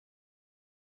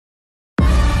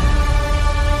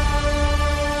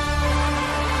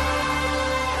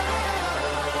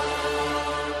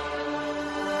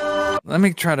Let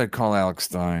me try to call Alex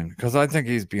Stein because I think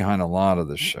he's behind a lot of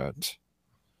this shit.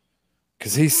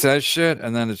 Because he says shit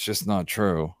and then it's just not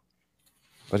true.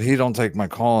 But he don't take my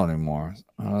call anymore.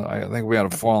 I think we had a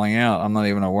falling out. I'm not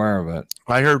even aware of it.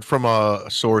 I heard from a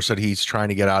source that he's trying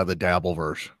to get out of the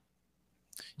Dabbleverse.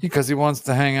 Because he wants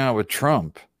to hang out with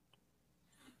Trump.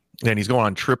 And he's going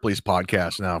on Tripley's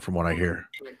podcast now, from what I hear.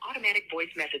 To an automatic voice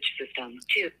message system.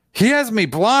 2. He has me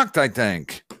blocked, I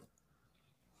think.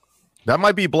 That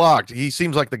might be blocked. He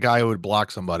seems like the guy who would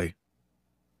block somebody.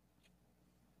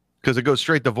 Because it goes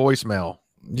straight to voicemail.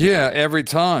 Yeah, every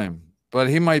time. But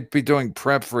he might be doing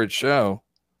prep for his show.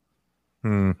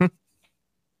 Mm-hmm.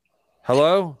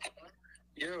 Hello?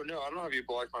 Yo, no, I don't have you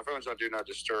blocked. My phone's on Do Not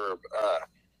Disturb. No,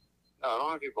 I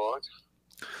don't have you blocked.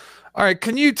 All right,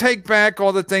 can you take back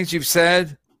all the things you've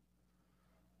said?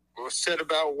 Well, said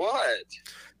about what?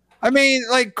 I mean,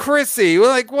 like Chrissie.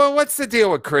 Like, well, what's the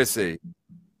deal with Chrissie?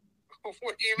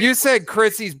 What do you mean? You said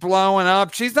Chrissie's blowing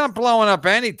up. She's not blowing up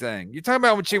anything. You talking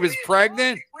about when she was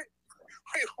pregnant? Wait,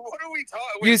 what are we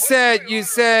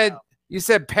talking? You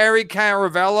said Perry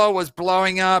Caravello was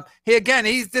blowing up.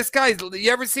 This guy.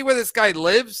 You ever see where this guy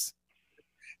lives?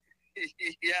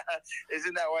 Yeah,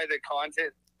 isn't that why the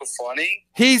content was funny?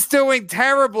 He's doing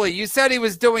terribly. You said he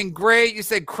was doing great. You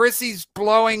said Chrissie's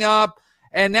blowing up,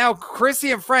 and now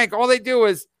Chrissie and Frank, all they do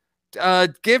is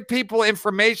give people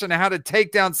information on how to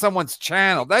take down someone's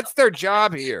channel. That's their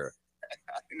job here.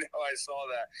 I know, I saw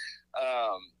that.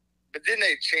 But didn't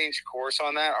they change course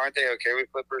on that? Aren't they okay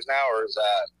with Clippers now, or is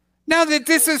that? Now that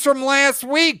this is from last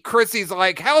week, Chrissie's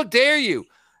like, how dare you?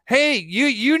 Hey,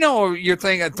 you know you're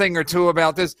a thing or two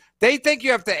about this. They think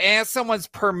you have to ask someone's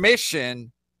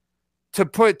permission to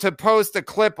post a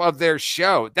clip of their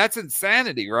show. That's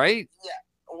insanity, right? Yeah.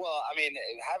 Well, I mean,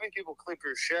 having people clip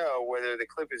your show, whether the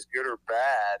clip is good or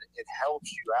bad, it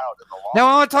helps you out in the long run. No,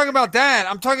 I'm not talking about that.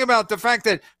 I'm talking about the fact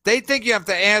that they think you have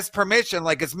to ask permission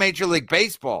like it's Major League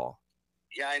Baseball.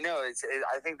 Yeah, I know.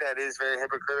 I think that is very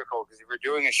hypocritical because if you're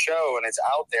doing a show and it's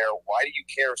out there, why do you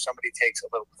care if somebody takes a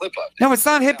little clip of it? No, it's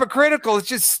not hypocritical. It's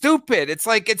just stupid. It's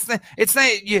like it's not.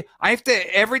 I have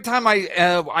to every time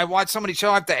I watch somebody's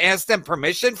show, I have to ask them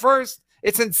permission first.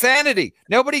 It's insanity.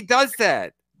 Nobody does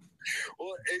that.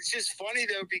 Well, it's just funny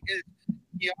though because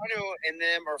Keanu and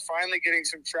them are finally getting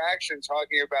some traction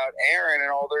talking about Aaron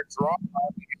and all their drama.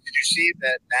 Did you see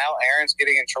that now Aaron's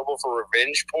getting in trouble for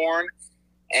revenge porn?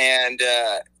 And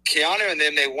Keanu and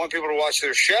them, they want people to watch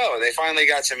their show. They finally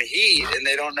got some heat, and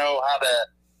they don't know how to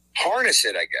harness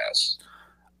it, I guess.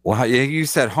 Well, you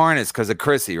said harness because of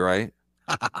Chrissie, right?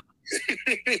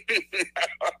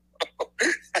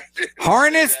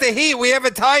 Harness the heat. We have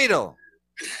a title.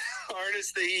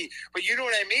 Harness the heat. But you know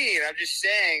what I mean. I'm just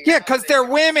saying. Yeah, because they're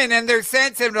women, and they're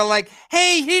sensitive. They're like,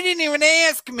 hey, he didn't even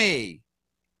ask me.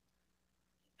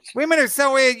 Women are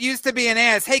so used to being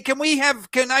asked, hey, can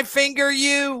I finger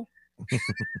you?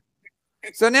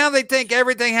 So now they think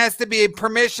everything has to be a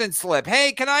permission slip.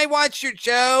 Hey, can I watch your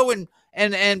show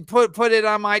and put it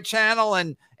on my channel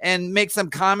and make some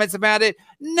comments about it?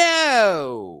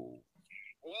 No.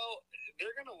 Well,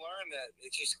 they're going to learn that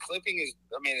it's just clipping is,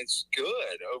 it's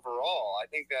good overall. I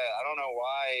think that, I don't know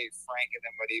why Frank and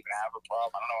them would even have a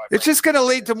problem. I don't know why. It's just going to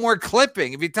lead to more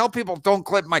clipping. If you tell people don't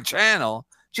clip my channel,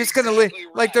 just going to lead,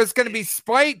 like there's going to be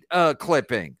spite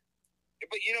clipping.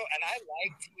 But, and I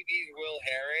like TV's Will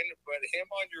Heron, but him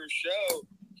on your show,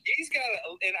 he's got,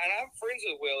 and I'm friends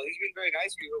with Will. He's been very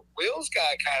nice to me. Will's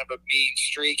got kind of a mean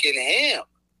streak in him.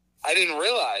 I didn't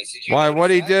realize. Why?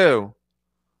 What'd he do?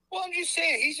 Well, I'm just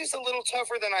saying, he's just a little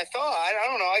tougher than I thought. I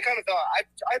don't know. I kind of thought,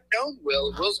 I've known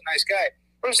Will. Will's a nice guy.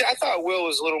 But I'm saying, I thought Will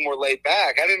was a little more laid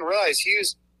back. I didn't realize he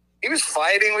was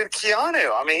fighting with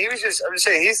Keanu. I'm just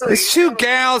saying, It's two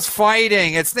gals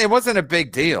fighting. It wasn't a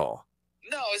big deal.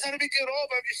 No, it's not a big deal at all,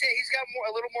 but I'm just saying he's got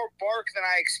a little more bark than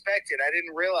I expected. I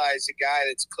didn't realize a guy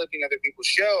that's clipping other people's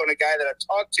show and a guy that I've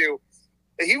talked to,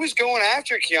 that he was going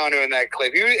after Keanu in that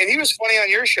clip. He was funny on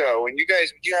your show. And you had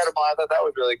him on, I thought that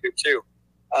was really good too.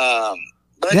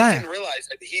 But I didn't realize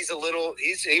that he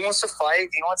wants to fight.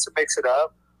 He wants to mix it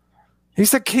up.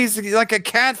 He's like a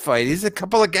cat fight. He's a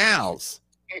couple of gals.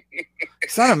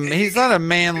 He's not a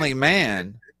manly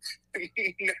man.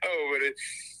 No, but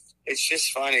it's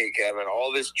just funny, Kevin.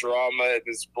 All this drama,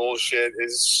 this bullshit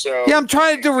is so... Yeah, I'm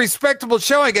trying to do a respectable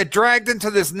show. I get dragged into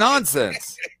this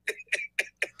nonsense.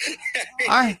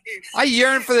 I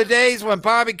yearn for the days when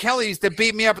Bobby Kelly used to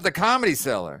beat me up at the Comedy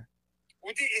Cellar.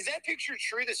 Is that picture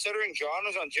true that Stuttering John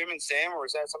was on Jim and Sam, or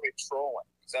is that somebody trolling?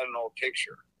 Is that an old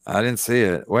picture? I didn't see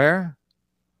it. Where?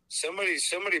 Somebody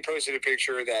posted a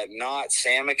picture of that Not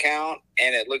Sam account,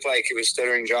 and it looked like it was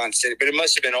Stuttering John sitting, but it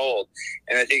must have been old.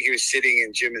 And I think he was sitting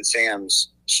in Jim and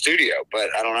Sam's studio, but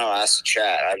I don't know. I asked the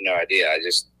chat. I have no idea.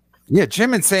 Yeah,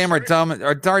 Jim and Sam are dumb.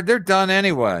 They're done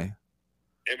anyway.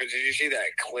 Yeah, but did you see that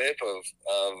clip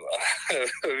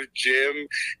of Jim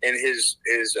and his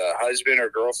husband or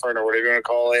girlfriend or whatever you want to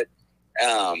call it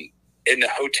in the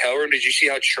hotel room? Did you see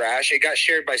how trash it got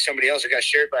shared by somebody else? It got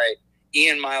shared by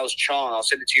Ian Miles Chong. I'll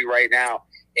send it to you right now.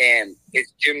 And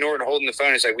it's Jim Norton holding the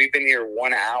phone. It's like, we've been here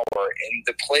 1 hour, and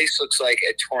the place looks like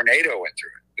a tornado went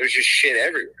through it. There's just shit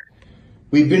everywhere.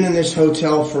 We've been in this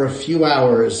hotel for a few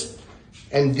hours,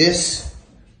 and this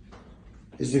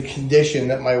is the condition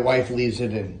that my wife leaves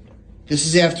it in. This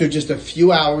is after just a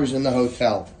few hours in the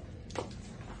hotel.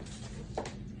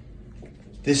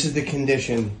 This is the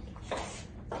condition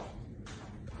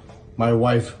my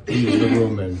wife leaves the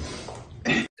room in.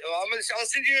 I'll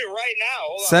send you it right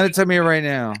now. Send it to me right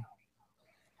now.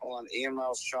 Hold on, Ian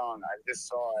Miles Chong. I just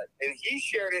saw it, and he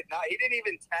shared it. He didn't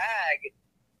even tag.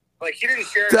 Like, he didn't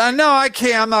share it. No, I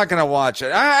can't. I'm not going to watch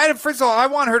it. First of all, I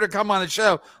want her to come on the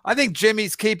show. I think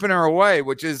Jimmy's keeping her away,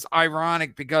 which is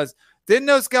ironic because didn't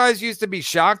those guys used to be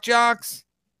shock jocks?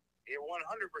 Yeah,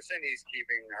 100% he's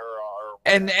keeping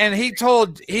her. And he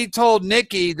told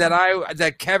Nikki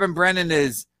that Kevin Brennan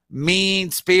is mean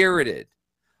spirited.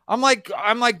 I'm like,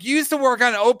 you used to work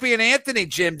on Opie and Anthony,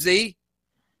 Jimsy.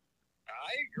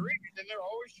 I agree. And they're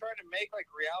always trying to make like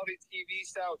reality TV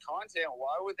style content.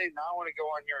 Why would they not want to go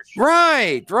on your show?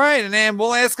 Right. And then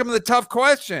we'll ask them the tough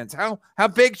questions. How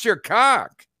big's your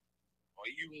cock? Well,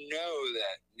 you know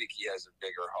that Nikki has a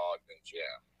bigger hog than Jim.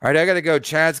 All right, I got to go.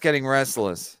 Chad's getting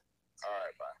restless.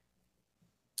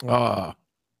 All right, bye.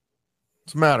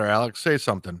 What's the matter, Alex? Say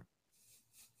something.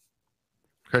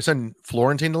 Can I send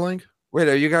Florentine the link? Wait,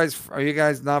 are you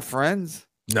guys not friends?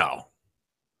 No.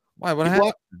 Why? What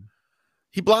happened?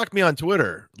 He blocked me on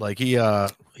Twitter. Like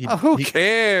who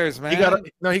cares,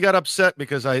 man? He got upset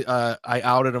because I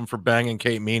outed him for banging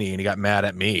Kate Meany, and he got mad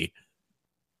at me.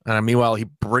 And meanwhile, he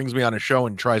brings me on a show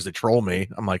and tries to troll me.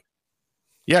 I'm like,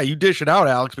 yeah, you dish it out,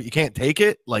 Alex, but you can't take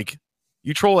it. Like,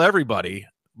 you troll everybody,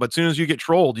 but as soon as you get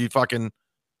trolled, you fucking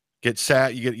get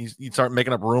sad. You start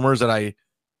making up rumors that I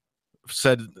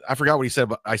forgot what he said,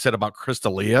 but I said about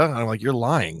Crystalia. I'm like, you're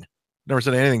lying. Never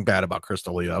said anything bad about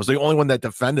Crystalia. I was the only one that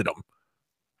defended him.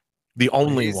 The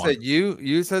only one. Said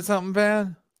you said something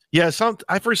bad? Yeah,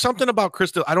 for something about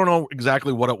Crystalia. I don't know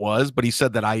exactly what it was, but he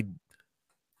said that I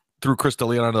threw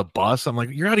Crystalia under the bus. I'm like,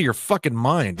 you're out of your fucking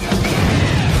mind.